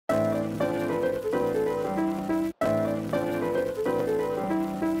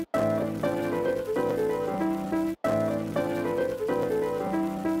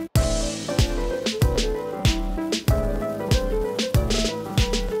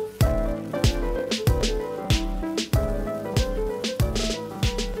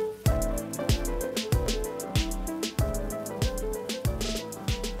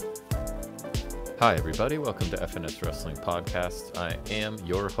Hi everybody, welcome to FNS Wrestling Podcast. I am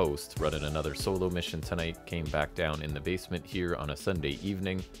your host, running another solo mission tonight. Came back down in the basement here on a Sunday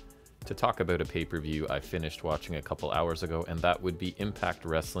evening to talk about a pay-per-view I finished watching a couple hours ago, and that would be Impact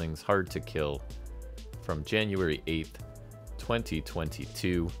Wrestling's Hard to Kill from January 8th,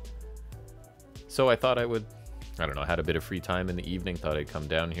 2022. So I thought I had a bit of free time in the evening, thought I'd come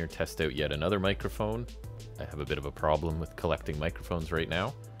down here, test out yet another microphone. I have a bit of a problem with collecting microphones right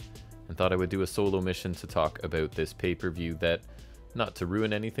now, and thought I would do a solo mission to talk about this pay-per-view that, not to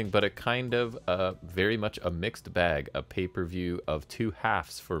ruin anything, but a kind of very much a mixed bag, a pay-per-view of two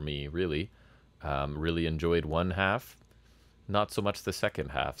halves for me, really. Really enjoyed one half, not so much the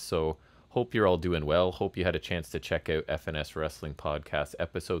second half. So hope you're all doing well. Hope you had a chance to check out FNS Wrestling Podcast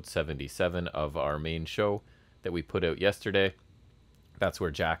episode 77 of our main show that we put out yesterday. That's where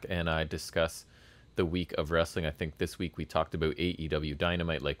Jack and I discuss the week of wrestling. I think this week we talked about AEW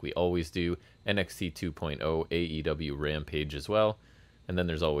Dynamite like we always do, NXT 2.0, AEW Rampage as well. And then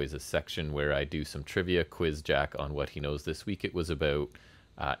there's always a section where I do some trivia, quiz Jack on what he knows. This week it was about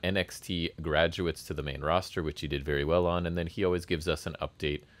NXT graduates to the main roster, which he did very well on. And then he always gives us an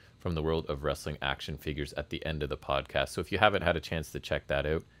update from the world of wrestling action figures at the end of the podcast. So if you haven't had a chance to check that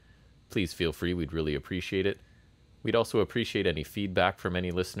out, please feel free. We'd really appreciate it. We'd also appreciate any feedback from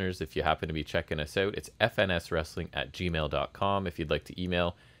any listeners if you happen to be checking us out. It's fnswrestling@gmail.com. If you'd like to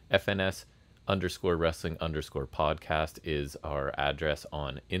email, fns_wrestling_podcast is our address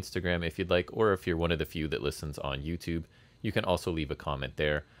on Instagram if you'd like, or if you're one of the few that listens on YouTube, you can also leave a comment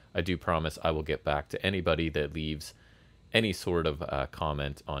there. I do promise I will get back to anybody that leaves any sort of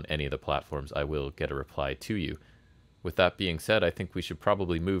comment on any of the platforms. I will get a reply to you. With that being said, I think we should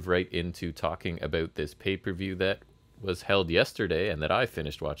probably move right into talking about this pay-per-view that was held yesterday and that I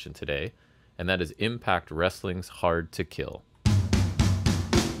finished watching today, and that is Impact Wrestling's Hard to Kill.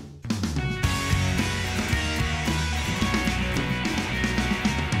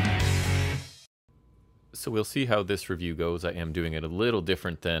 So we'll see how this review goes. I am doing it a little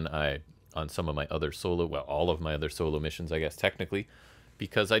different than on some of my other solo, well, all of my other solo missions, I guess, technically,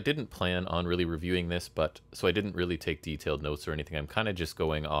 because I didn't plan on really reviewing this, so I didn't really take detailed notes or anything. I'm kind of just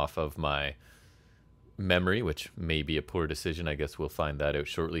going off of my memory, which may be a poor decision. I guess we'll find that out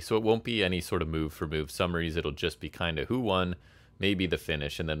shortly. So it won't be any sort of move for move summaries. It'll just be kind of who won, maybe the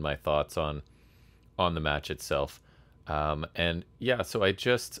finish, and then my thoughts on the match itself. And yeah, so I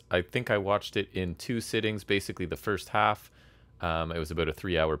think I watched it in two sittings. Basically the first half, it was about a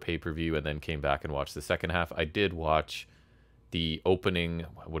 3-hour pay-per-view, and then came back and watched the second half. I did watch the opening,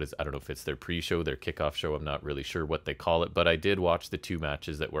 I don't know if it's their pre-show, their kickoff show, I'm not really sure what they call it, but I did watch the two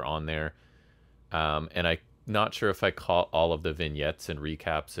matches that were on there. And I'm not sure if I caught all of the vignettes and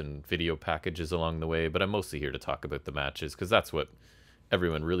recaps and video packages along the way, but I'm mostly here to talk about the matches because that's what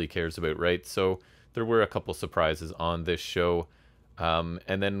everyone really cares about, right? So there were a couple surprises on this show. So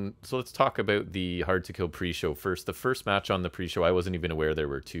let's talk about the Hard to Kill pre-show first. The first match on the pre-show, I wasn't even aware there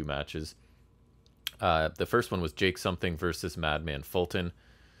were two matches. The first one was Jake Something versus Madman Fulton.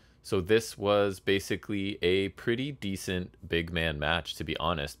 So this was basically a pretty decent big man match, to be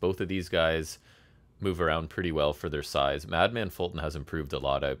honest. Both of these guys move around pretty well for their size. Madman Fulton has improved a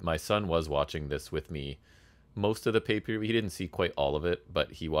lot. My son was watching this with me most of the pay-per-view. He didn't see quite all of it,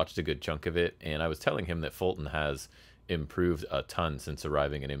 but he watched a good chunk of it, and I was telling him that Fulton has improved a ton since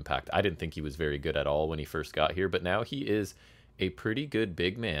arriving in Impact. I didn't think he was very good at all when he first got here, but now he is a pretty good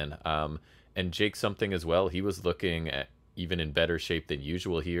big man. And Jake Something as well, he was looking even in better shape than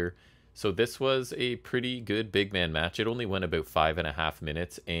usual here. So this was a pretty good big man match. It only went about 5.5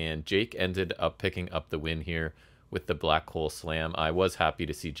 minutes, and Jake ended up picking up the win here with the Black Hole Slam. I was happy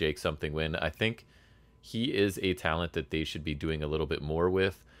to see Jake Something win. I think he is a talent that they should be doing a little bit more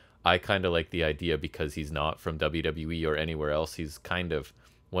with. I kind of like the idea because he's not from WWE or anywhere else. He's kind of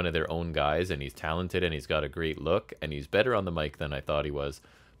one of their own guys, and he's talented, and he's got a great look, and he's better on the mic than I thought he was.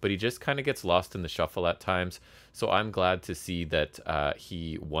 But he just kind of gets lost in the shuffle at times. So I'm glad to see that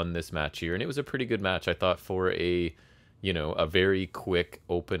he won this match here. And it was a pretty good match, I thought, for a very quick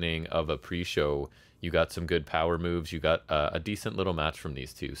opening of a pre-show. You got some good power moves. You got a decent little match from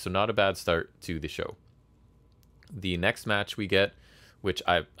these two. So not a bad start to the show. The next match we get, which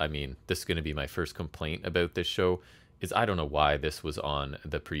I mean, this is going to be my first complaint about this show, is I don't know why this was on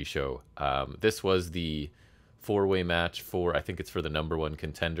the pre-show. This was the four-way match for, I think it's for the #1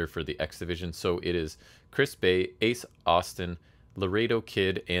 contender for the X Division. So it is Chris Bay, Ace Austin, Laredo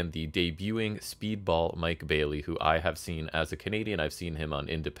Kid, and the debuting Speedball Mike Bailey, who I have seen as a Canadian. I've seen him on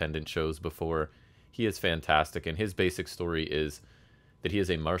independent shows before. He is fantastic, and his basic story is that he is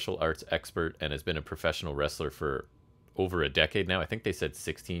a martial arts expert and has been a professional wrestler for over a decade now. I think they said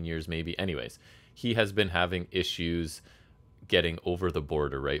 16 years maybe. Anyways, he has been having issues getting over the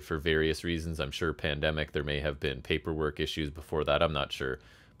border, right? For various reasons. I'm sure pandemic, there may have been paperwork issues before that. I'm not sure.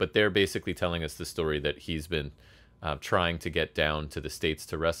 But they're basically telling us the story that he's been trying to get down to the States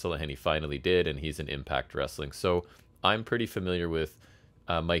to wrestle, and he finally did, and he's in Impact Wrestling. So I'm pretty familiar with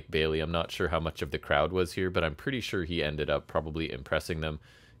Mike Bailey. I'm not sure how much of the crowd was here, but I'm pretty sure he ended up probably impressing them,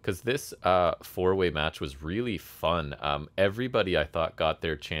 because this four-way match was really fun. Everybody, I thought, got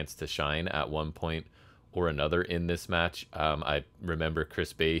their chance to shine at one point or another in this match. I remember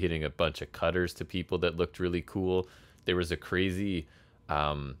Chris Bay hitting a bunch of cutters to people that looked really cool. There was a crazy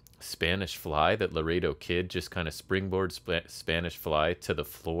Spanish fly that Laredo Kid just kind of springboard Spanish fly to the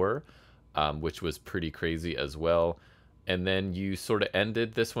floor, which was pretty crazy as well. And then you sort of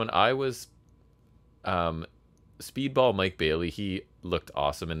ended this one. I was Speedball Mike Bailey. He looked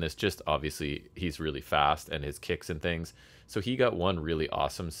awesome in this. Just obviously he's really fast and his kicks and things. So he got one really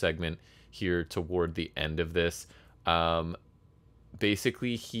awesome segment here toward the end of this.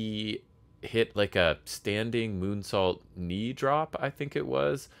 Basically he hit like a standing moonsault knee drop, I think it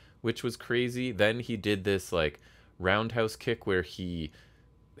was, which was crazy. Then he did this like roundhouse kick where he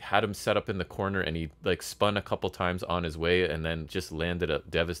had him set up in the corner, and he like spun a couple times on his way and then just landed a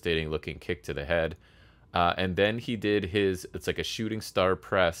devastating looking kick to the head. And then he did it's like a shooting star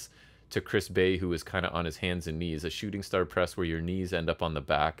press to Chris Bay, who was kind of on his hands and knees, a shooting star press where your knees end up on the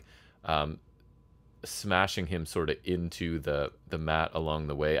back, smashing him sort of into the mat along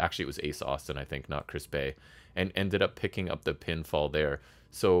the way. Actually, it was Ace Austin, I think, not Chris Bay, and ended up picking up the pinfall there.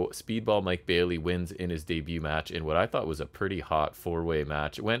 So Speedball Mike Bailey wins in his debut match in what I thought was a pretty hot four-way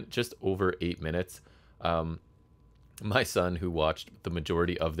match. It went just over 8 minutes. My son, who watched the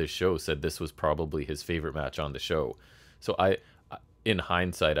majority of this show, said this was probably his favorite match on the show. So in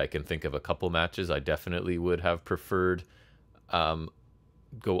hindsight, I can think of a couple matches I definitely would have preferred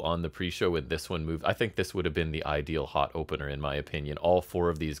go on the pre-show with this one move. I think this would have been the ideal hot opener, in my opinion. All four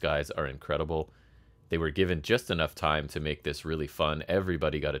of these guys are incredible. They were given just enough time to make this really fun.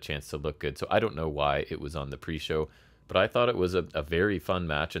 Everybody got a chance to look good. So I don't know why it was on the pre-show, but I thought it was a very fun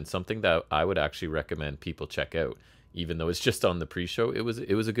match, and something that I would actually recommend people check out. Even though it's just on the pre-show, it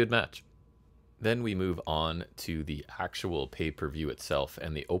was a good match. Then we move on to the actual pay-per-view itself,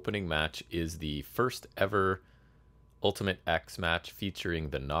 and the opening match is the first ever Ultimate X match featuring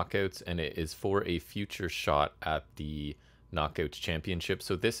the Knockouts, and it is for a future shot at the Knockouts Championship.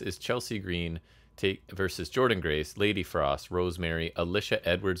 So this is Chelsea Green versus Jordan Grace, Lady Frost, Rosemary. Alicia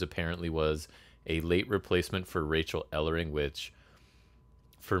Edwards apparently was a late replacement for Rachel Ellering, which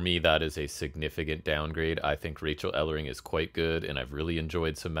for me, that is a significant downgrade. I think Rachel Ellering is quite good, and I've really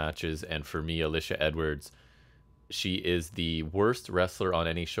enjoyed some matches. And for me, Alicia Edwards, she is the worst wrestler on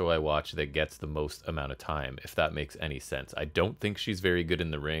any show I watch that gets the most amount of time, if that makes any sense. I don't think she's very good in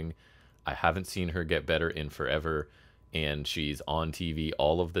the ring. I haven't seen her get better in forever, and she's on TV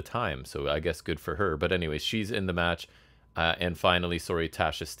all of the time, so I guess good for her. But anyways, she's in the match. And finally,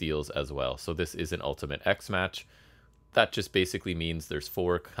 Tasha Steelz as well. So this is an Ultimate X match. That just basically means there's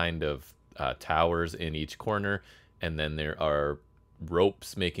four kind of towers in each corner, and then there are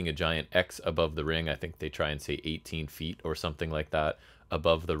ropes making a giant X above the ring. I think they try and say 18 feet or something like that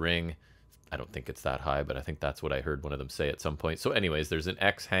above the ring. I don't think it's that high, but I think that's what I heard one of them say at some point. So anyways, there's an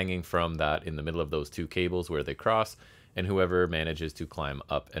X hanging from that in the middle of those two cables where they cross, and whoever manages to climb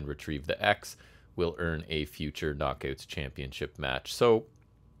up and retrieve the X will earn a future Knockouts Championship match. So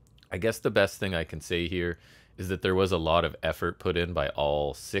I guess the best thing I can say here is that there was a lot of effort put in by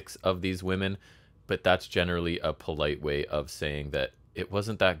all 6 of these women, but that's generally a polite way of saying that it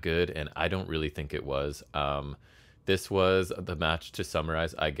wasn't that good, and I don't really think it was. This was the match, to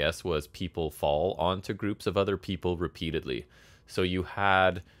summarize, I guess, was people fall onto groups of other people repeatedly. So you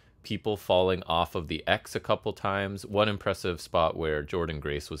had people falling off of the X a couple times. One impressive spot where Jordan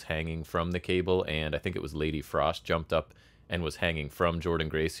Grace was hanging from the cable, and I think it was Lady Frost jumped up and was hanging from Jordan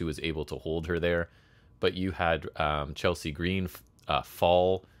Grace, who was able to hold her there. But you had Chelsea Green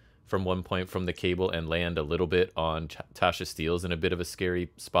fall from one point from the cable and land a little bit on Tasha Steelz in a bit of a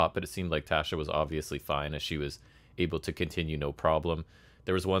scary spot, but it seemed like Tasha was obviously fine as she was able to continue no problem.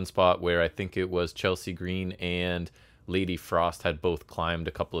 There was one spot where I think it was Chelsea Green and Lady Frost had both climbed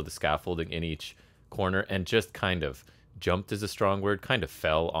a couple of the scaffolding in each corner and just kind of jumped is a strong word, kind of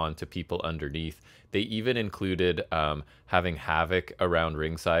fell onto people underneath. They even included having Havoc around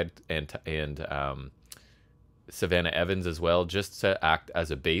ringside and Savannah Evans as well, just to act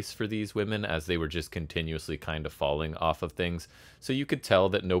as a base for these women as they were just continuously kind of falling off of things. So you could tell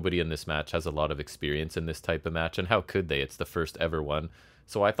that nobody in this match has a lot of experience in this type of match, and how could they? It's the first ever one.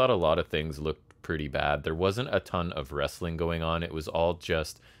 So I thought a lot of things looked pretty bad. There wasn't a ton of wrestling going on. It was all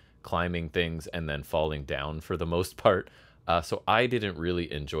just climbing things and then falling down for the most part. So I didn't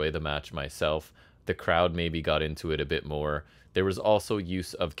really enjoy the match myself. The crowd maybe got into it a bit more. There was also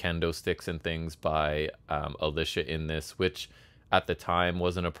use of kendo sticks and things by Alicia in this, which at the time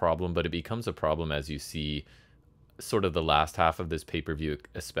wasn't a problem, but it becomes a problem as you see sort of the last half of this pay-per-view,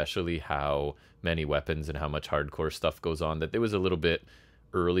 especially how many weapons and how much hardcore stuff goes on, that it was a little bit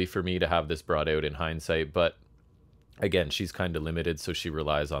early for me to have this brought out in hindsight. But again, she's kind of limited, so she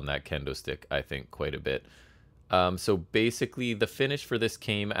relies on that kendo stick, I think, quite a bit. So basically, the finish for this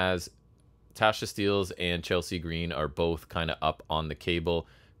came as Tasha Steelz and Chelsea Green are both kind of up on the cable,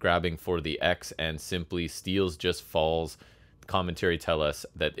 grabbing for the X, and simply Steelz just falls. Commentary tell us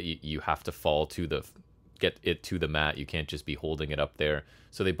that you have to fall to get it to the mat. You can't just be holding it up there.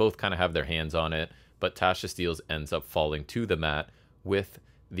 So they both kind of have their hands on it, but Tasha Steelz ends up falling to the mat with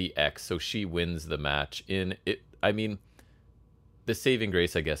the X, so she wins the match. In it, I mean, the saving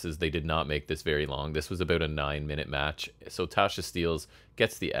grace, I guess, is they did not make this very long. This was about a 9-minute match. So Tasha Steelz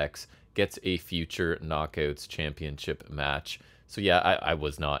gets the X, gets a future Knockouts Championship match. So yeah, I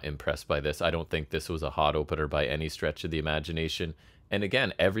was not impressed by this. I don't think this was a hot opener by any stretch of the imagination. And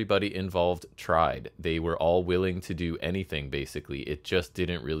again, everybody involved tried. They were all willing to do anything, basically. It just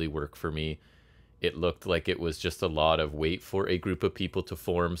didn't really work for me. It looked like it was just a lot of wait for a group of people to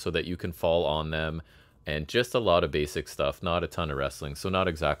form so that you can fall on them. And just a lot of basic stuff, not a ton of wrestling. So not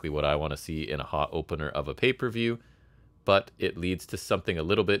exactly what I want to see in a hot opener of a pay-per-view. But it leads to something a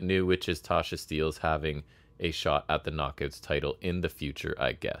little bit new, which is Tasha Steelz having a shot at the Knockouts title in the future,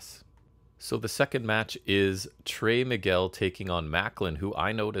 I guess. So the second match is Trey Miguel taking on Macklin, who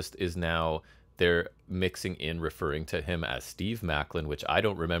I noticed is now, they're mixing in referring to him as Steve Macklin, which I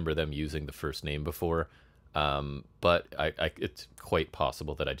don't remember them using the first name before. But it's quite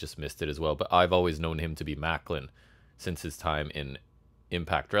possible that I just missed it as well. But I've always known him to be Macklin since his time in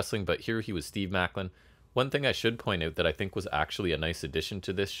Impact Wrestling. But here he was Steve Macklin. One thing I should point out that I think was actually a nice addition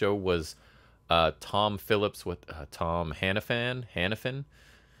to this show was Tom Phillips, Tom Hannafin,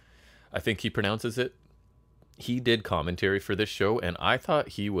 I think he pronounces it. He did commentary for this show, and I thought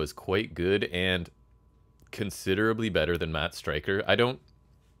he was quite good and considerably better than Matt Stryker. I don't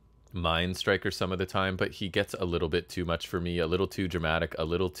mind Stryker some of the time, but he gets a little bit too much for me, a little too dramatic, a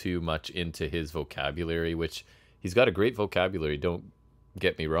little too much into his vocabulary, which he's got a great vocabulary, don't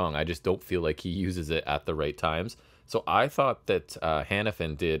get me wrong. I just don't feel like he uses it at the right times. So I thought that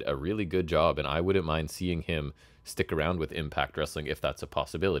Hannafin did a really good job, and I wouldn't mind seeing him stick around with Impact Wrestling if that's a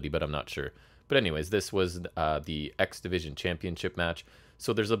possibility, but I'm not sure. But anyways, this was the X Division Championship match.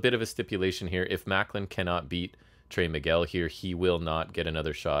 So there's a bit of a stipulation here. If Macklin cannot beat Trey Miguel here, he will not get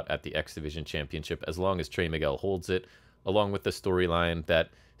another shot at the X Division Championship as long as Trey Miguel holds it, along with the storyline that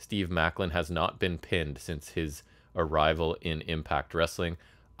Steve Macklin has not been pinned since his arrival in Impact Wrestling.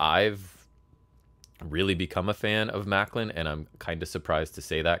 I've really become a fan of Macklin, and I'm kind of surprised to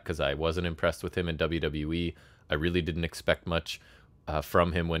say that because I wasn't impressed with him in WWE. I really didn't expect much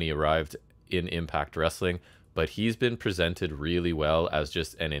from him when he arrived in Impact Wrestling, but he's been presented really well as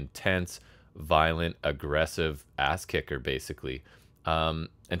just an intense, violent, aggressive ass kicker, basically. And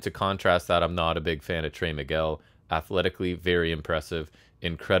to contrast that, I'm not a big fan of Trey Miguel. Athletically, very impressive,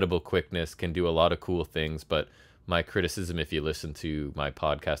 incredible quickness, can do a lot of cool things, but my criticism, if you listen to my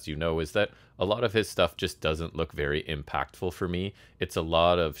podcast, you know, is that a lot of his stuff just doesn't look very impactful for me. It's a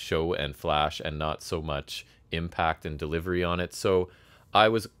lot of show and flash and not so much impact and delivery on it. So I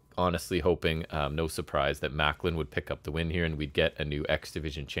was honestly hoping, no surprise, that Macklin would pick up the win here and we'd get a new X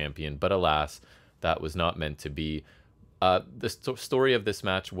Division champion. But alas, that was not meant to be. The story of this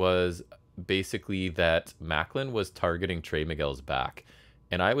match was basically that Macklin was targeting Trey Miguel's back.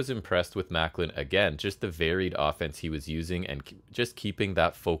 And I was impressed with Macklin, again, just the varied offense he was using and just keeping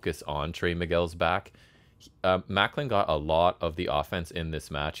that focus on Trey Miguel's back. Macklin got a lot of the offense in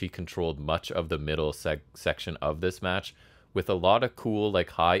this match. He controlled much of the middle section of this match with a lot of cool,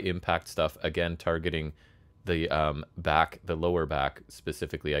 like, high impact stuff, again, targeting the back, the lower back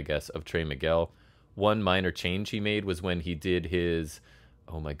specifically, I guess, of Trey Miguel. One minor change he made was when he did his,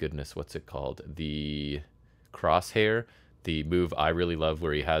 oh my goodness, what's it called? The crosshair. The move I really love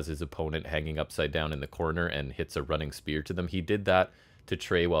where he has his opponent hanging upside down in the corner and hits a running spear to them. He did that to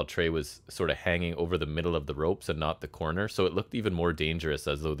Trey while Trey was sort of hanging over the middle of the ropes and not the corner. So it looked even more dangerous,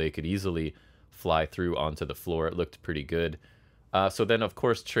 as though they could easily fly through onto the floor. It looked pretty good. So then, of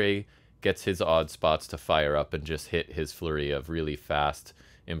course, Trey gets his odd spots to fire up and just hit his flurry of really fast,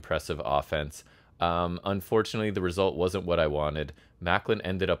 impressive offense. Unfortunately, the result wasn't what I wanted. Macklin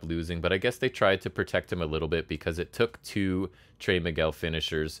ended up losing, but I guess they tried to protect him a little bit because it took two Trey Miguel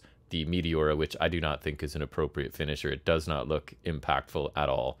finishers, the Meteora, which I do not think is an appropriate finisher. It does not look impactful at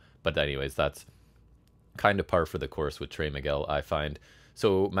all. But anyways, that's kind of par for the course with Trey Miguel, I find.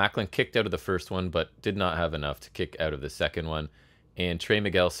 So Macklin kicked out of the first one, but did not have enough to kick out of the second one. And Trey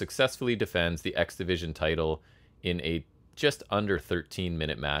Miguel successfully defends the X Division title in a just under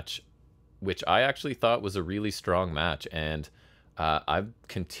 13-minute match, which I actually thought was a really strong match. And I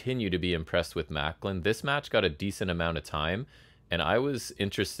continue to be impressed with Macklin. This match got a decent amount of time, and I was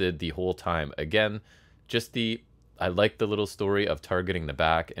interested the whole time. Again, I like the little story of targeting the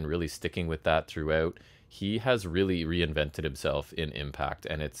back and really sticking with that throughout. He has really reinvented himself in Impact,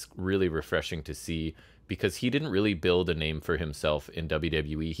 and it's really refreshing to see, because he didn't really build a name for himself in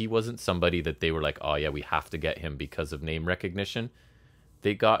WWE. He wasn't somebody that they were like, oh yeah, we have to get him because of name recognition.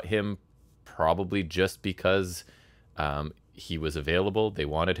 They got him probably just because he was available. They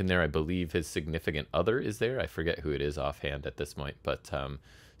wanted him there. I believe his significant other is there. I forget who it is offhand at this point, but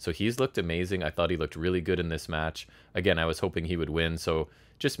so he's looked amazing. I thought he looked really good in this match. Again, I was hoping he would win, so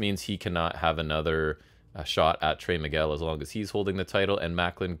just means he cannot have another shot at Trey Miguel as long as he's holding the title, and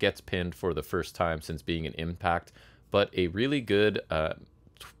Macklin gets pinned for the first time since being in Impact, but a really good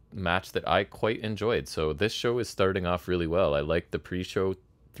match that I quite enjoyed. So this show is starting off really well. I like the pre-show,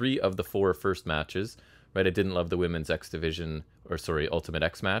 3 of the 4 first matches, right? I didn't love the women's Ultimate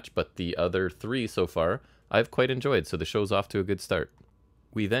X match, but the other 3 so far I've quite enjoyed, so the show's off to a good start.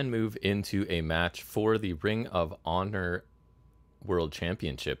 We then move into a match for the Ring of Honor World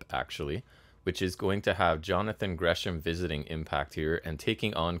Championship, actually, which is going to have Jonathan Gresham visiting Impact here and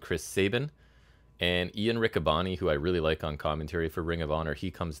taking on Chris Sabin. And Ian Riccaboni, who I really like on commentary for Ring of Honor,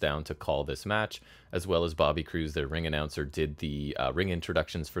 he comes down to call this match, as well as Bobby Cruz, their ring announcer, did the ring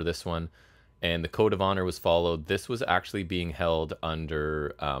introductions for this one. And the Code of Honor was followed. This was actually being held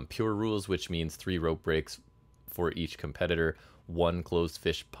under Pure Rules, which means 3 rope breaks for each competitor, 1 closed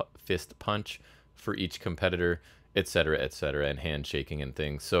fist punch for each competitor, etc., and handshaking and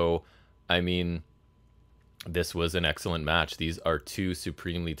things. So, I mean, this was an excellent match. These are 2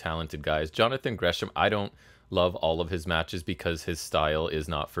 supremely talented guys. Jonathan Gresham, I don't love all of his matches because his style is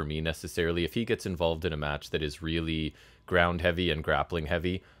not for me necessarily. If he gets involved in a match that is really ground heavy and grappling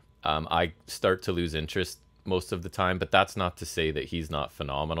heavy, I start to lose interest most of the time, but that's not to say that he's not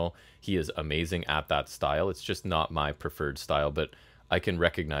phenomenal. He is amazing at that style. It's just not my preferred style, but I can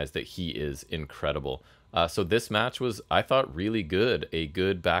recognize that he is incredible. So this match was, I thought, really good. A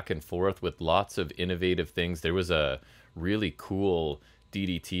good back and forth with lots of innovative things. There was a really cool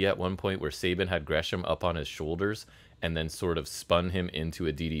DDT at one point where Sabin had Gresham up on his shoulders and then sort of spun him into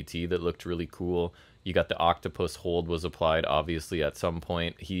a DDT that looked really cool. You got the octopus hold was applied, obviously, at some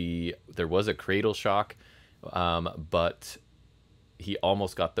point. There was a cradle shock, but he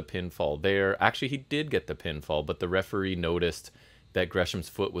almost got the pinfall there. Actually, he did get the pinfall, but the referee noticed that Gresham's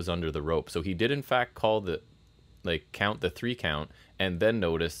foot was under the rope. So he did, in fact, count the 3 count, and then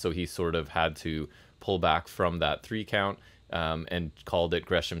noticed, so he sort of had to pull back from that 3 count and called it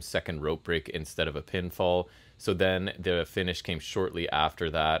Gresham's second rope break instead of a pinfall. So then the finish came shortly after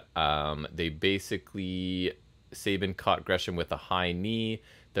that. Sabin caught Gresham with a high knee.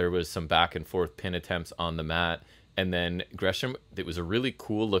 There was some back and forth pin attempts on the mat. And then Gresham, it was a really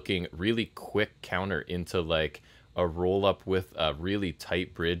cool looking, really quick counter into like a roll up with a really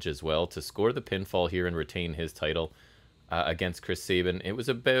tight bridge as well to score the pinfall here and retain his title against Chris Sabin. It was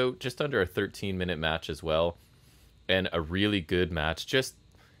about just under a 13-minute match as well, and a really good match. Just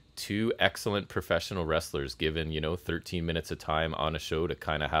 2 excellent professional wrestlers given, 13 minutes of time on a show to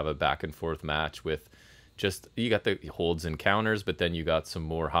kind of have a back and forth match with just, you got the holds and counters, but then you got some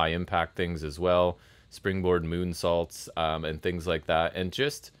more high impact things as well, springboard moonsaults and things like that. And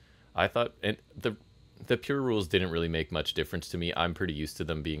just, I thought, and the Pure Rules didn't really make much difference to me. I'm pretty used to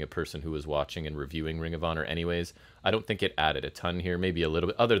them, being a person who was watching and reviewing Ring of Honor anyways. I don't think it added a ton here, maybe a little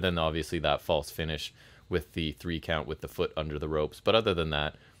bit, other than obviously that false finish with the 3 count with the foot under the ropes. But other than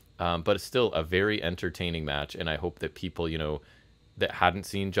that, but it's still a very entertaining match, and I hope that people, that hadn't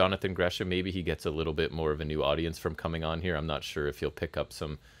seen Jonathan Gresham, maybe he gets a little bit more of a new audience from coming on here. I'm not sure if he'll pick up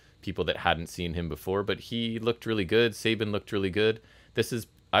some people that hadn't seen him before, but he looked really good. Sabin looked really good.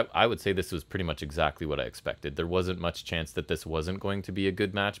 I would say this was pretty much exactly what I expected. There wasn't much chance that this wasn't going to be a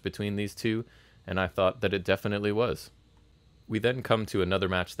good match between these 2, and I thought that it definitely was. We then come to another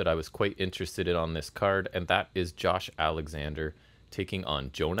match that I was quite interested in on this card, and that is Josh Alexander taking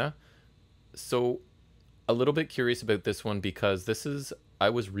on Jonah. So a little bit curious about this one, because I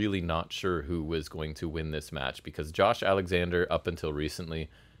was really not sure who was going to win this match, because Josh Alexander, up until recently,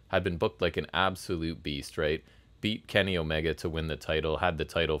 had been booked like an absolute beast, right? Beat Kenny Omega to win the title, had the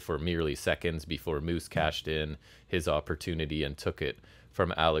title for merely seconds before Moose cashed in his opportunity and took it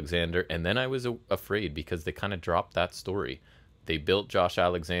from Alexander. And then I was afraid because they kind of dropped that story. they built Josh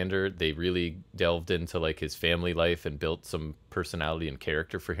Alexander. They really delved into like his family life and built some personality and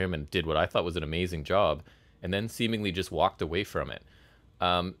character for him and did what I thought was an amazing job, and then seemingly just walked away from it.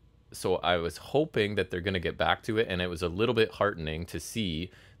 Um, so I was hoping that they're going to get back to it, and it was a little bit heartening to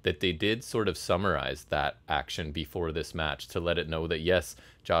see that they did sort of summarize that action before this match to let it know that yes,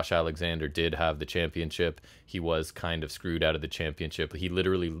 Josh Alexander did have the championship. He was kind of screwed out of the championship. He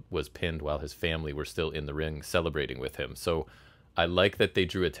literally was pinned while his family were still in the ring celebrating with him. So I like that they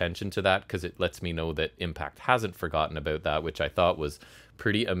drew attention to that because it lets me know that Impact hasn't forgotten about that, which I thought was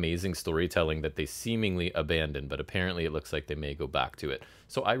pretty amazing storytelling that they seemingly abandoned, but apparently it looks like they may go back to it.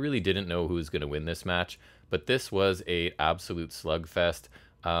 So I really didn't know who was going to win this match, but this was a absolute slugfest.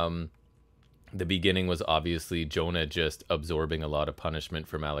 The beginning was obviously Jonah just absorbing a lot of punishment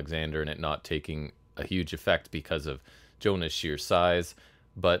from Alexander and it not taking a huge effect because of Jonah's sheer size.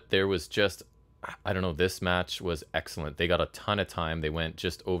 But there was just, I don't know, this match was excellent. They got a ton of time. They went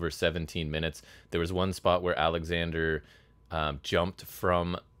just over 17 minutes. There was one spot where Alexander jumped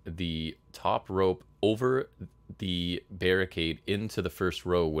from the top rope over the barricade into the first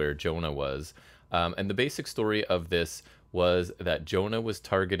row where Jonah was. And the basic story of this was that Jonah was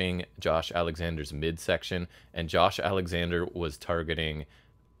targeting Josh Alexander's midsection, and Josh Alexander was targeting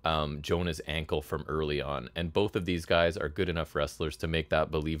Jonah's ankle from early on. And both of these guys are good enough wrestlers to make that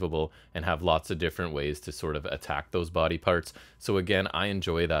believable and have lots of different ways to sort of attack those body parts. So again, I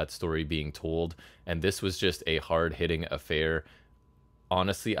enjoy that story being told, and this was just a hard-hitting affair.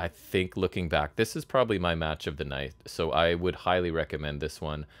 Honestly, I think looking back, this is probably my match of the night, so I would highly recommend this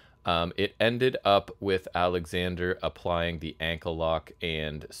one. It ended up with Alexander applying the ankle lock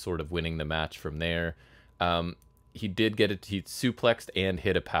and sort of winning the match from there. He did get it. He suplexed and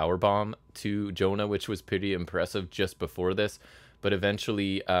hit a power bomb to Jonah, which was pretty impressive just before this. But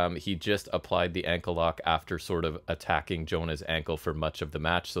eventually, he just applied the ankle lock after sort of attacking Jonah's ankle for much of the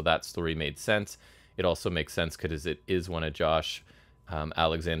match. So that story made sense. It also makes sense because it is one of Josh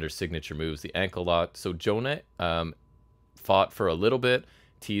Alexander's signature moves, the ankle lock. So Jonah fought for a little bit,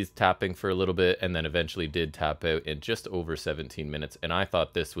 teased tapping for a little bit, and then eventually did tap out in just over 17 minutes. And I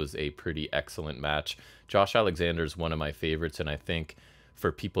thought this was a pretty excellent match. Josh Alexander is one of my favorites, and I think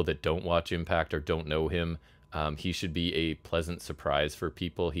for people that don't watch Impact or don't know him, he should be a pleasant surprise for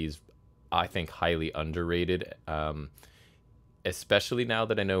people. He's, I think, highly underrated, especially now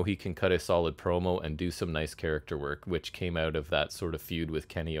that I know he can cut a solid promo and do some nice character work, which came out of that sort of feud with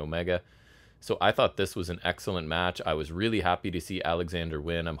Kenny Omega. So I thought this was an excellent match. I was really happy to see Alexander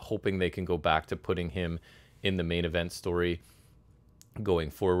win. I'm hoping they can go back to putting him in the main event story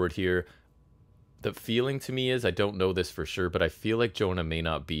going forward here. The feeling to me is, I don't know this for sure, but I feel like Jonah may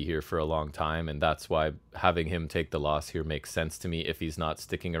not be here for a long time, and that's why having him take the loss here makes sense to me if he's not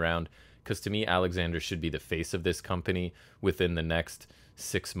sticking around. Because to me, Alexander should be the face of this company within the next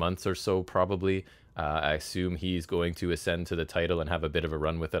 6 months or so, probably. I assume he's going to ascend to the title and have a bit of a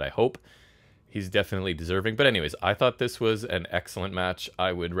run with it, I hope. He's definitely deserving. But anyways, I thought this was an excellent match.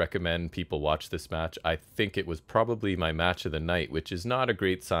 I would recommend people watch this match. I think it was probably my match of the night, which is not a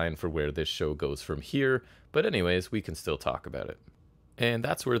great sign for where this show goes from here. But anyways, we can still talk about it. And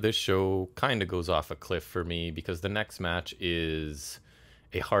that's where this show kind of goes off a cliff for me, because the next match is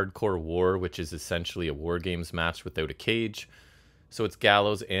a hardcore war, which is essentially a War Games match without a cage. So it's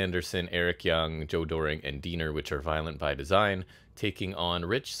Gallows, Anderson, Eric Young, Joe Doring, and Diener, which are Violent by Design, taking on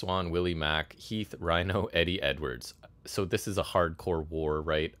Rich Swann, Willie Mack, Heath, Rhino, Eddie Edwards. So this is a hardcore war,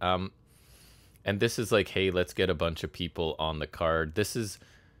 right? And this is like, hey, let's get a bunch of people on the card. This is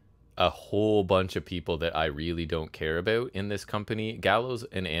a whole bunch of people that I really don't care about in this company. Gallows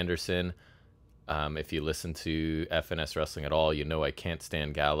and Anderson, if you listen to FNS Wrestling at all, you know I can't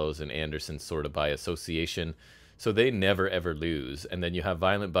stand Gallows and Anderson sort of by association. So they never, ever lose. And then you have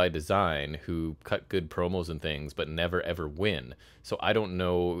Violent by Design, who cut good promos and things, but never, ever win. So I don't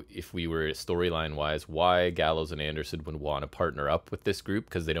know, if we were storyline-wise, why Gallows and Anderson would want to partner up with this group,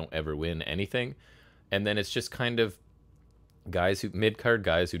 because they don't ever win anything. And then it's just kind of guys who, mid-card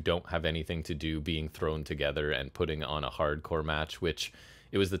guys who don't have anything to do being thrown together and putting on a hardcore match, which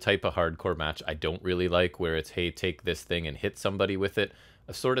it was the type of hardcore match I don't really like, where it's, hey, take this thing and hit somebody with it.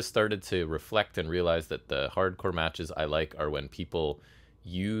 I've sort of started to reflect and realize that the hardcore matches I like are when people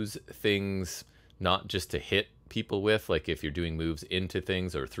use things not just to hit people with, like if you're doing moves into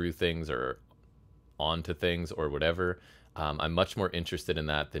things or through things or onto things or whatever. I'm much more interested in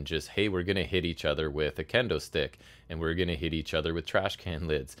that than just, hey, we're going to hit each other with a kendo stick, and we're going to hit each other with trash can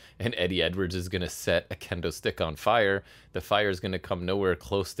lids, and Eddie Edwards is going to set a kendo stick on fire. The fire is going to come nowhere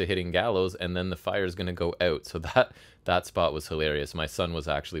close to hitting Gallows, and then the fire is going to go out. So that spot was hilarious. My son was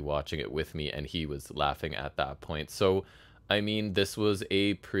actually watching it with me, and he was laughing at that point. So I mean, this was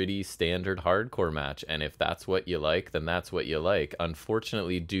a pretty standard hardcore match, and if that's what you like, then that's what you like.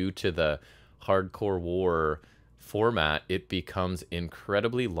 Unfortunately, due to the hardcore war format, it becomes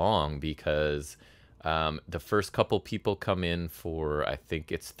incredibly long because the first couple people come in for, I think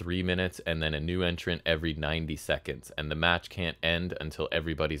it's 3 minutes, and then a new entrant every 90 seconds. And the match can't end until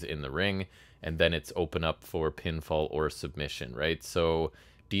everybody's in the ring, and then it's open up for pinfall or submission, right? So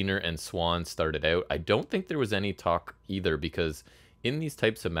Diener and Swan started out. I don't think there was any talk either, because in these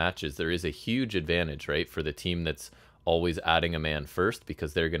types of matches, there is a huge advantage, right, for the team that's always adding a man first,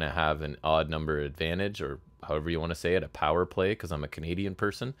 because they're going to have an odd number advantage, or however you want to say it, a power play, because I'm a Canadian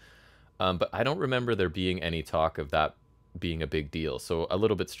person. But I don't remember there being any talk of that being a big deal. So a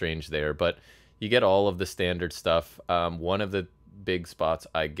little bit strange there, but you get all of the standard stuff. One of the big spots,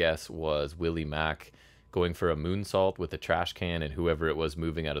 I guess, was Willie Mack going for a moonsault with a trash can, and whoever it was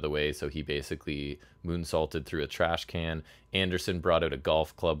moving out of the way. So he basically moonsaulted through a trash can. Anderson brought out a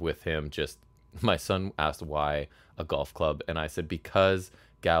golf club with him. Just, my son asked why a golf club, and I said because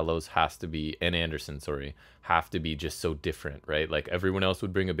Gallows has to be, and Anderson, sorry, have to be just so different, right? Like everyone else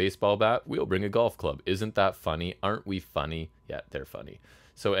would bring a baseball bat, we'll bring a golf club. Isn't that funny? Aren't we funny? Yeah, they're funny.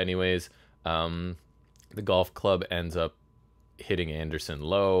 So anyways, the golf club ends up hitting Anderson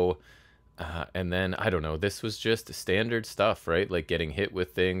low. And then, I don't know, this was just standard stuff, right? Like getting hit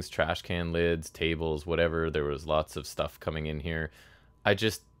with things, trash can lids, tables, whatever. There was lots of stuff coming in here. I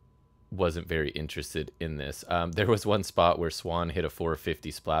just wasn't very interested in this. There was one spot where Swan hit a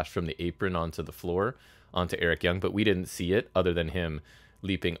 450 splash from the apron onto the floor, onto Eric Young, but we didn't see it other than him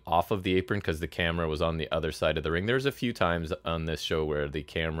leaping off of the apron because the camera was on the other side of the ring. There was a few times on this show where the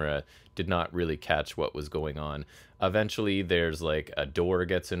camera did not really catch what was going on. Eventually, there's like a door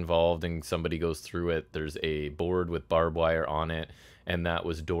gets involved and somebody goes through it. There's a board with barbed wire on it, and that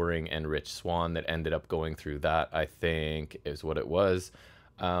was Doring and Rich Swann that ended up going through that, I think is what it was.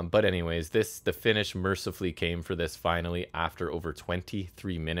 But anyways, the finish mercifully came for this finally after over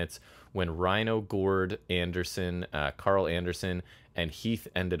 23 minutes when Rhino gored Anderson, Carl Anderson, and Heath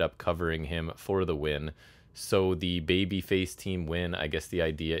ended up covering him for the win. So the babyface team win. I guess the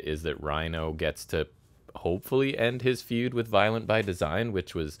idea is that Rhino gets to hopefully end his feud with Violent by Design,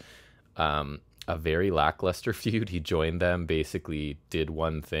 which was a very lackluster feud. He joined them, basically did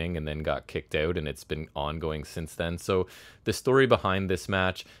one thing, and then got kicked out, and it's been ongoing since then. So the story behind this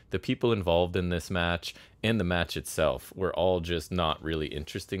match, the people involved in this match, and the match itself were all just not really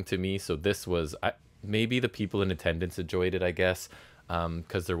interesting to me. So this was, maybe the people in attendance enjoyed it, I guess,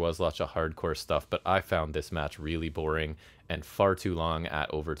 because there was lots of hardcore stuff, but I found this match really boring and far too long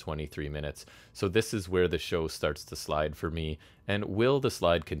at over 23 minutes. So this is where the show starts to slide for me. And will the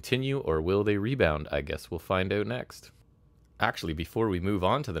slide continue, or will they rebound? I guess we'll find out next. Actually, before we move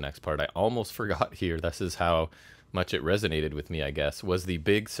on to the next part, I almost forgot here. This is how much it resonated with me, I guess, was the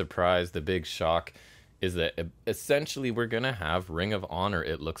big surprise, the big shock, is that essentially we're going to have Ring of Honor,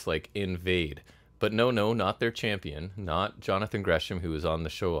 it looks like, invade. But no, not their champion, not Jonathan Gresham, who was on the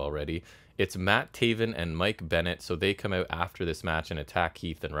show already. It's Matt Taven and Mike Bennett, so they come out after this match and attack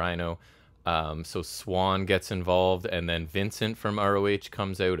Heath and Rhino. So Swan gets involved, and then Vincent from ROH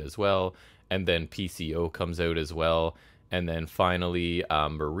comes out as well, and then PCO comes out as well. And then finally,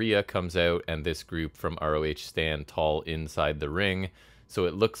 Maria comes out, and this group from ROH stand tall inside the ring. So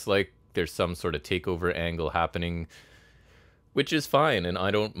it looks like there's some sort of takeover angle happening, which is fine, and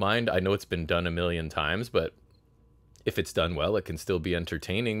I don't mind. I know it's been done a million times, but if it's done well, it can still be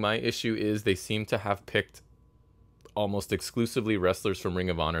entertaining. My issue is they seem to have picked almost exclusively wrestlers from Ring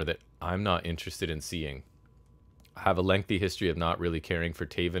of Honor that I'm not interested in seeing. I have a lengthy history of not really caring for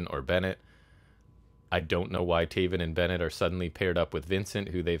Taven or Bennett. I don't know why Taven and Bennett are suddenly paired up with Vincent,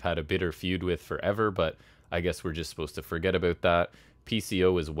 who they've had a bitter feud with forever, but I guess we're just supposed to forget about that.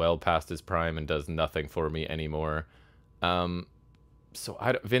 PCO is well past his prime and does nothing for me anymore. So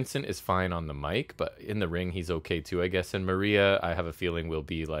Vincent is fine on the mic, but in the ring he's okay too, I guess. And Maria, I have a feeling, will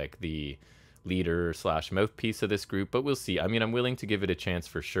be like the leader / mouthpiece of this group, but we'll see. I mean, I'm willing to give it a chance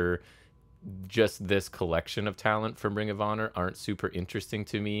for sure. Just this collection of talent from Ring of Honor aren't super interesting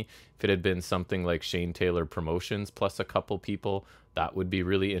to me. If it had been something like Shane Taylor Promotions plus a couple people, that would be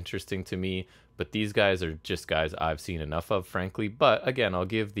really interesting to me. But these guys are just guys I've seen enough of, frankly. But again, I'll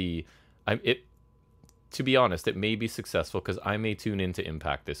give to be honest, it may be successful because I may tune into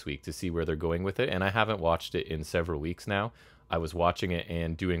Impact this week to see where they're going with it. And I haven't watched it in several weeks now. I was watching it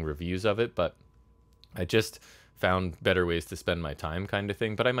and doing reviews of it, but I just found better ways to spend my time, kind of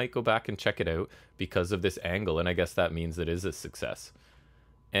thing. But I might go back and check it out because of this angle, and I guess that means it is a success.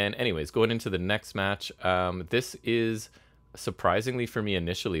 And anyways, going into the next match, this is surprisingly for me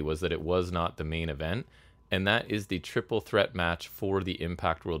initially was that it was not the main event. and that is the triple threat match for the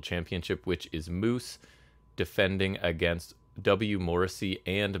Impact World Championship, which is Moose defending against W. Morrissey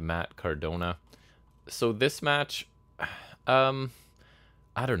and Matt Cardona. So this match, I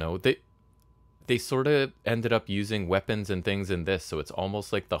don't know, they sort of ended up using weapons and things in this, so it's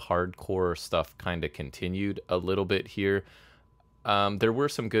almost like the hardcore stuff kind of continued a little bit here. There were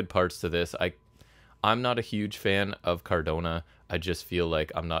some good parts to this. I'm not a huge fan of Cardona. I just feel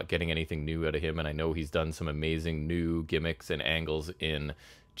like I'm not getting anything new out of him, and I know he's done some amazing new gimmicks and angles in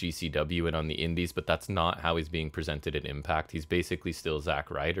GCW and on the indies, but that's not how he's being presented at Impact. He's basically still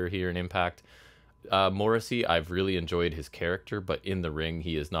Zack Ryder here in Impact. Morrissey, I've really enjoyed his character, but in the ring,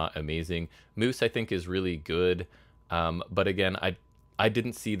 he is not amazing. Moose, I think, is really good, but again, I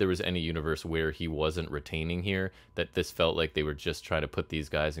didn't see there was any universe where he wasn't retaining here, that this felt like they were just trying to put these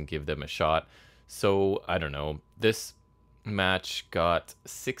guys and give them a shot. So, I don't know. This match got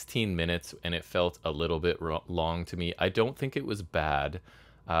 16 minutes, and it felt a little bit long to me. I don't think it was bad,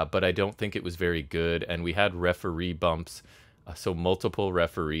 but I don't think it was very good, and we had referee bumps, so multiple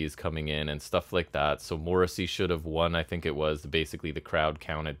referees coming in and stuff like that. So Morrissey should have won, I think it was. Basically, the crowd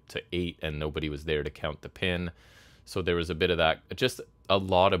counted to 8, and nobody was there to count the pin. So there was a bit of that. Just a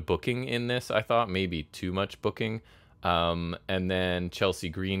lot of booking in this, I thought. Maybe too much booking. And then Chelsea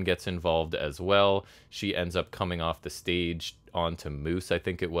Green gets involved as well. She ends up coming off the stage onto Moose, I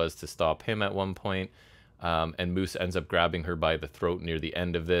think it was, to stop him at one point. And Moose ends up grabbing her by the throat near the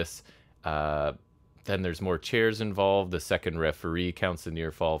end of this. Then there's more chairs involved. The second referee counts the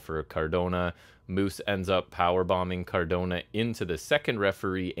near fall for Cardona. Moose ends up powerbombing Cardona into the second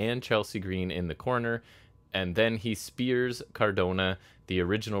referee and Chelsea Green in the corner. And then he spears Cardona. The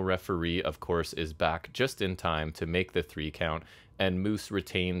original referee, of course, is back just in time to make the 3 count. And Moose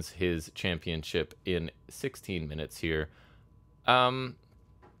retains his championship in 16 minutes here. I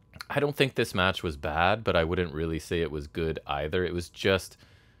don't think this match was bad, but I wouldn't really say it was good either. It was just,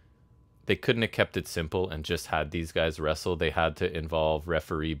 they couldn't have kept it simple and just had these guys wrestle. They had to involve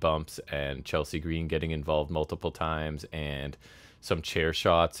referee bumps and Chelsea Green getting involved multiple times and some chair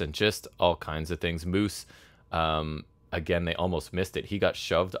shots and just all kinds of things. Moose, again, they almost missed it. He got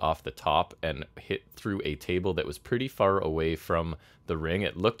shoved off the top and hit through a table that was pretty far away from the ring.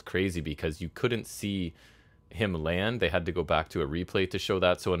 It looked crazy because you couldn't see him land. They had to go back to a replay to show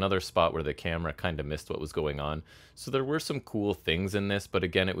that. So another spot where the camera kind of missed what was going on. So there were some cool things in this, but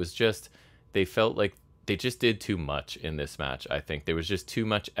again, it was just, they felt like they just did too much in this match. I think there was just too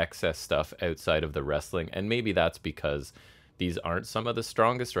much excess stuff outside of the wrestling, and maybe that's because these aren't some of the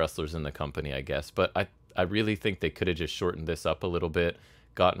strongest wrestlers in the company, I guess. But I really think they could have just shortened this up a little bit,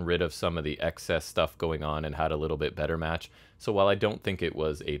 gotten rid of some of the excess stuff going on, and had a little bit better match. So while I don't think it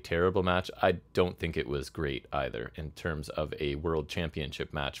was a terrible match, I don't think it was great either in terms of a world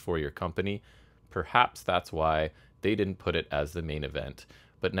championship match for your company. Perhaps that's why they didn't put it as the main event.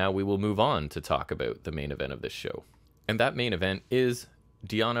 But now we will move on to talk about the main event of this show. And that main event is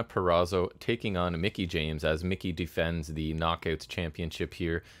Deonna Purrazzo taking on Mickie James as Mickie defends the Knockouts Championship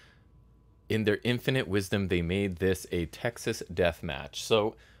here. In their infinite wisdom, they made this a Texas death match.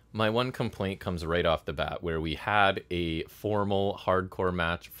 So my one complaint comes right off the bat, where we had a formal hardcore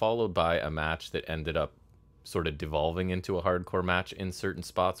match followed by a match that ended up sort of devolving into a hardcore match in certain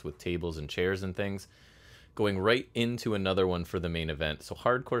spots with tables and chairs and things, going right into another one for the main event. So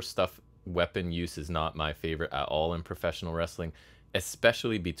hardcore stuff, weapon use is not my favorite at all in professional wrestling,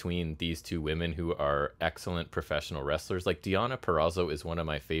 especially between these two women who are excellent professional wrestlers. Like, Deonna Purrazzo is one of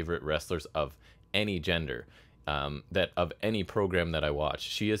my favorite wrestlers of any gender, that of any program that I watch.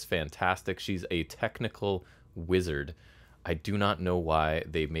 She is fantastic. She's a technical wizard. I do not know why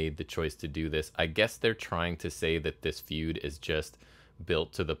they made the choice to do this. I guess they're trying to say that this feud is just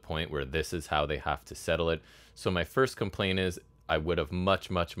built to the point where this is how they have to settle it. So my first complaint is, I would have much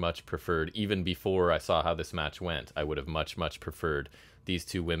preferred, even before I saw how this match went, I would have much preferred these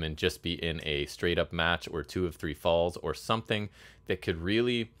two women just be in a straight up match or 2 of 3 falls or something that could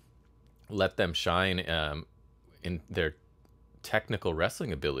really let them shine in their technical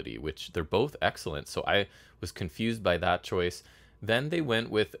wrestling ability, which they're both excellent. So I was confused by that choice. Then they went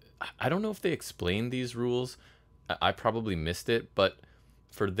with, I don't know if they explained these rules. I probably missed it, but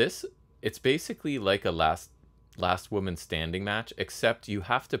for this, it's basically like a last woman standing match, except you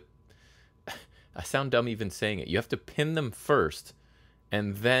have to, I sound dumb even saying it, you have to pin them first,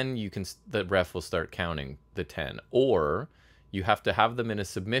 and then the ref will start counting the 10, or you have to have them in a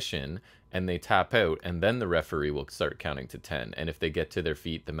submission and they tap out, and then the referee will start counting to 10, and if they get to their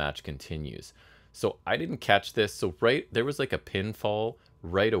feet, the match continues. So I didn't catch this. So there was like a pinfall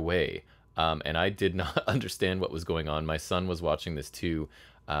right away, and I did not understand what was going on. My son was watching this too.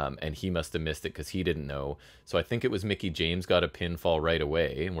 and he must have missed it because he didn't know. So I think it was Mickey James got a pinfall right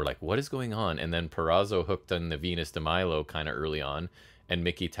away, and we're like, what is going on? And then Purrazzo hooked on the Venus de Milo kind of early on, and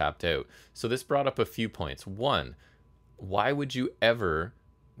Mickey tapped out. So this brought up a few points. One, why would you ever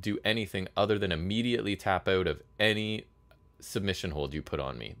do anything other than immediately tap out of any submission hold you put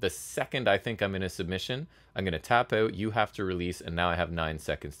on me? The second I think I'm in a submission, I'm going to tap out, you have to release, and now I have 9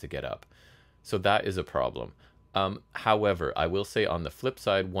 seconds to get up. So that is a problem. However, I will say on the flip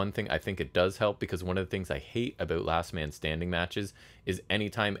side, one thing I think it does help, because one of the things I hate about last man standing matches is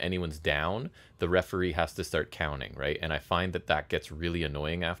anytime anyone's down, the referee has to start counting, right? And I find that that gets really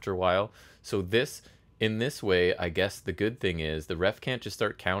annoying after a while. So in this way, I guess the good thing is the ref can't just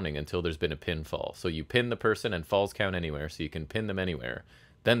start counting until there's been a pinfall. So you pin the person and falls count anywhere, so you can pin them anywhere.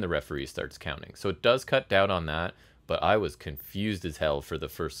 Then the referee starts counting. So it does cut down on that. But I was confused as hell for the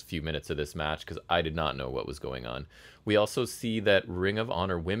first few minutes of this match because I did not know what was going on. We also see that Ring of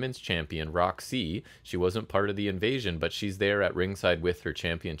Honor Women's Champion, Roxy, she wasn't part of the invasion, but she's there at ringside with her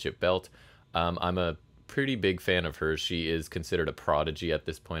championship belt. I'm a pretty big fan of her. She is considered a prodigy at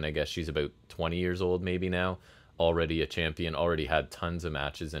this point. I guess she's about 20 years old maybe now. Already a champion, already had tons of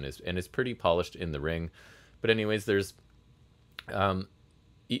matches, and is pretty polished in the ring. But anyways, there's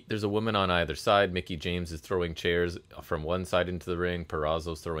a woman on either side. Mickey James is throwing chairs from one side into the ring.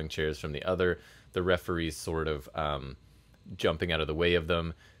 Purrazzo's throwing chairs from the other. The referee's sort of jumping out of the way of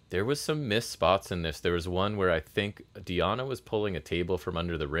them. There was some missed spots in this. There was one where I think Deonna was pulling a table from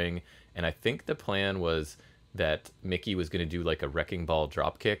under the ring, and I think the plan was that Mickey was going to do like a wrecking ball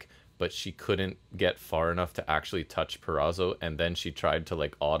drop kick, but she couldn't get far enough to actually touch Purrazzo, and then she tried to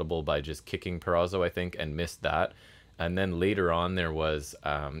like audible by just kicking Purrazzo, I think, and missed that. And then later on, there was,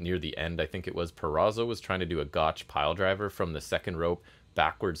 near the end, I think it was, Purrazzo was trying to do a gotch pile driver from the second rope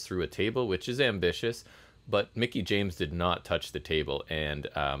backwards through a table, which is ambitious, but Mickey James did not touch the table, and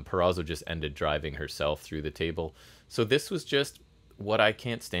Purrazzo just ended driving herself through the table. So this was just what I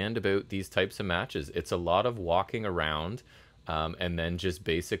can't stand about these types of matches. It's a lot of walking around, and then just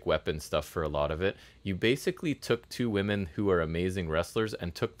basic weapon stuff for a lot of it. You basically took two women who are amazing wrestlers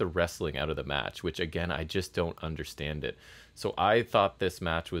and took the wrestling out of the match, which again, I just don't understand it. So I thought this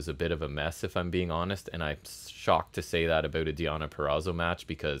match was a bit of a mess, if I'm being honest, and I'm shocked to say that about a Deonna Purrazzo match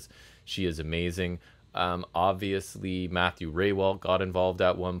because she is amazing. Obviously, Matthew Raywalt got involved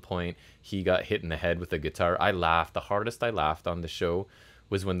at one point. He got hit in the head with a guitar. I laughed. The hardest I laughed on the show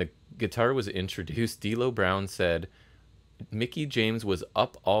was when the guitar was introduced. D'Lo Brown said, Mickey James was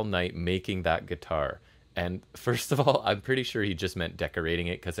up all night making that guitar. And first of all, I'm pretty sure he just meant decorating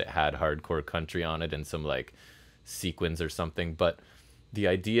it because it had hardcore country on it and some like sequins or something. But the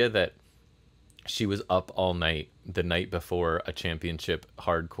idea that she was up all night the night before a championship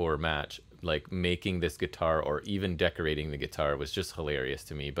hardcore match, like making this guitar or even decorating the guitar, was just hilarious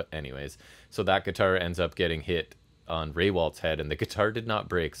to me. But anyways, so that guitar ends up getting hit on Raywalt's head and the guitar did not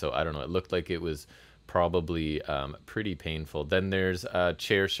break. So I don't know. It looked like it was probably pretty painful. Then there's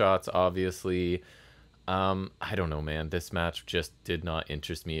chair shots, obviously. I don't know, man. This match just did not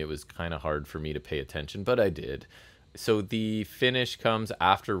interest me. It was kind of hard for me to pay attention, but I did. So the finish comes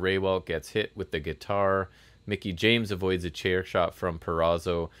after Raywalt gets hit with the guitar. Mickey James avoids a chair shot from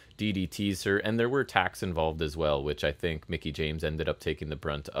Purrazzo, DDTs her, and there were tacks involved as well, which I think Mickey James ended up taking the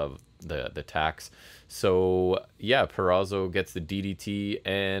brunt of the tacks. So yeah, Purrazzo gets the DDT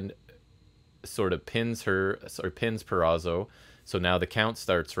and sort of pins Purrazzo. So now the count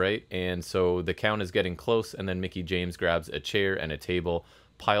starts, right? And so the count is getting close, and then Mickey James grabs a chair and a table,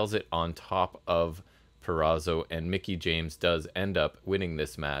 piles it on top of Purrazzo, and Mickey James does end up winning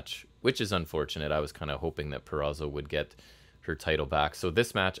this match, which is unfortunate. I was kind of hoping that Purrazzo would get her title back. So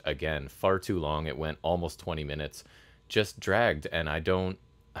this match, again, far too long. It went almost 20 minutes, just dragged, and I don't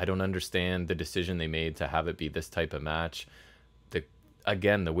understand the decision they made to have it be this type of match.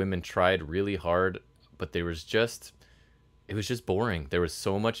 Again, the women tried really hard, but it was just boring. There was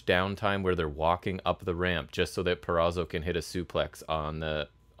so much downtime where they're walking up the ramp just so that Purrazzo can hit a suplex on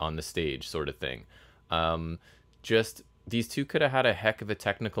the stage, sort of thing. Just these two could have had a heck of a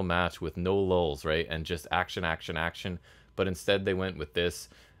technical match with no lulls, right? And just action, action, action. But instead they went with this.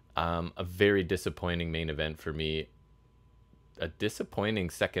 A very disappointing main event for me. A disappointing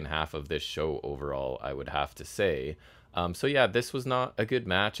second half of this show overall, I would have to say. So yeah, this was not a good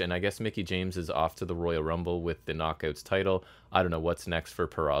match, and I guess Mickey James is off to the Royal Rumble with the Knockouts title. I don't know what's next for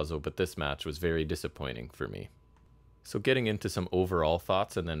Purrazzo, but this match was very disappointing for me. So getting into some overall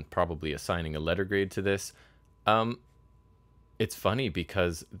thoughts and then probably assigning a letter grade to this. It's funny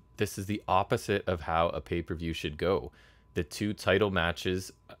because this is the opposite of how a pay-per-view should go. The two title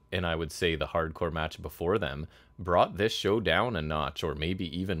matches and I would say the hardcore match before them, brought this show down a notch, or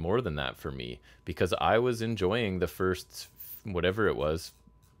maybe even more than that for me, because I was enjoying the first, whatever it was,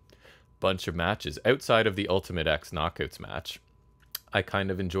 bunch of matches. Outside of the Ultimate X Knockouts match, I kind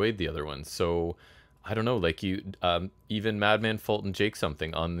of enjoyed the other ones. So I don't know, like even Madman Fulton Jake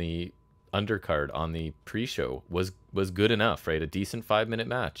something on the undercard on the pre-show was good enough, right? A decent 5-minute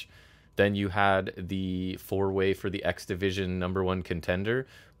match. Then you had the 4-way for the X Division #1 contender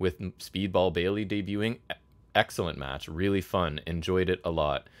with Speedball Bailey debuting. Excellent match, really fun, enjoyed it a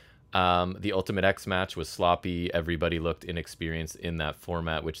lot. The Ultimate X match was sloppy. Everybody looked inexperienced in that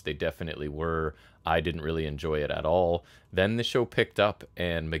format, which they definitely were. I didn't really enjoy it at all. Then the show picked up,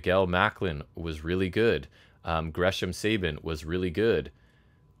 and Miguel Macklin was really good. Gresham Sabin was really good.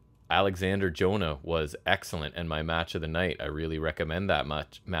 Alexander Jonah was excellent, and my match of the night. I really recommend that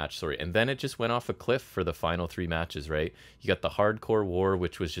match. And then it just went off a cliff for the final 3 matches, right? You got the Hardcore War,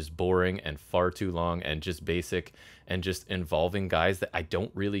 which was just boring and far too long and just basic and just involving guys that I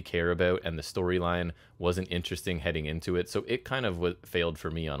don't really care about, and the storyline wasn't interesting heading into it. So it kind of failed for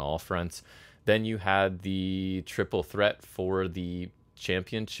me on all fronts. Then you had the triple threat for the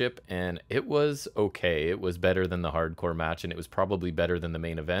championship, and it was okay. It was better than the hardcore match, and it was probably better than the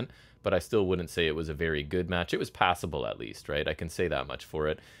main event, but I still wouldn't say it was a very good match. It was passable, at least, right? I can say that much for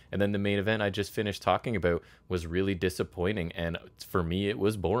it. And then the main event I just finished talking about was really disappointing, and for me it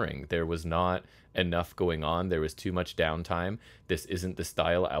was boring. There was not enough going on. There was too much downtime. This isn't the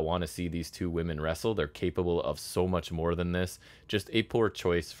style I want to see these 2 women wrestle. They're capable of so much more than this. Just a poor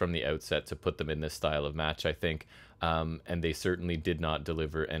choice from the outset to put them in this style of match, I think. And they certainly did not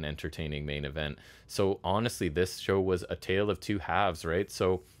deliver an entertaining main event. So honestly, this show was a tale of 2 halves, right?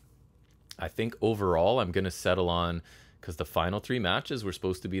 So I think overall I'm going to settle on, because the final 3 matches were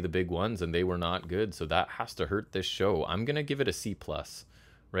supposed to be the big ones and they were not good. So that has to hurt this show. I'm going to give it a C+,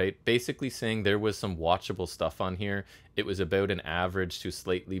 right? Basically saying there was some watchable stuff on here. It was about an average to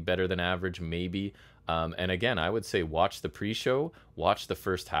slightly better than average, maybe. And again, I would say watch the pre-show, watch the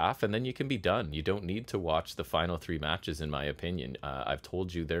first half, and then you can be done. You don't need to watch the final 3 matches, in my opinion. I've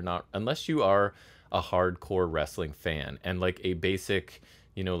told you they're not, unless you are a hardcore wrestling fan and like a basic,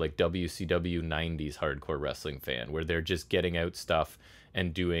 you know, like WCW 90s hardcore wrestling fan, where they're just getting out stuff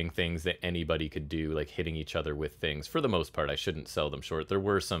and doing things that anybody could do, like hitting each other with things. For the most part, I shouldn't sell them short. There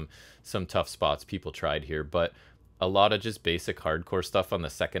were some tough spots people tried here, but a lot of just basic hardcore stuff on the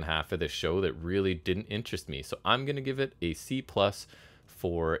second half of the show that really didn't interest me. So I'm going to give it a C+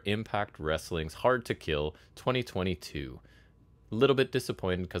 for Impact Wrestling's Hard to Kill 2022. A little bit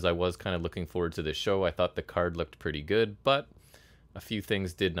disappointed because I was kind of looking forward to this show. I thought the card looked pretty good, but a few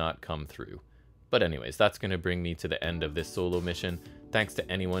things did not come through. But anyways, that's going to bring me to the end of this solo mission. Thanks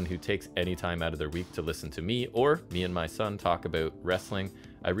to anyone who takes any time out of their week to listen to me or me and my son talk about wrestling.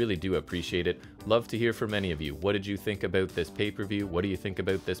 I really do appreciate it. Love to hear from any of you. What did you think about this pay-per-view? What do you think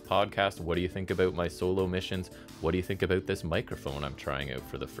about this podcast? What do you think about my solo missions? What do you think about this microphone I'm trying out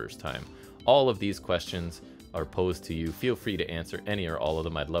for the first time? All of these questions are posed to you. Feel free to answer any or all of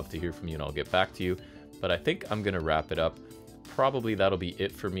them. I'd love to hear from you and I'll get back to you. But I think I'm going to wrap it up. Probably that'll be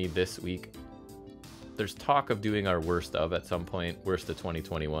it for me this week. There's talk of doing our worst of at some point. Worst of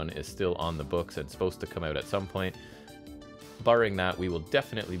 2021 is still on the books and supposed to come out at some point. Barring that, we will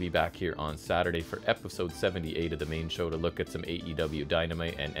definitely be back here on Saturday for episode 78 of the main show to look at some AEW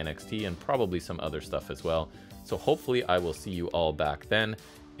Dynamite and NXT and probably some other stuff as well. So hopefully I will see you all back then.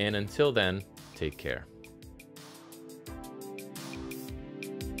 And until then, take care.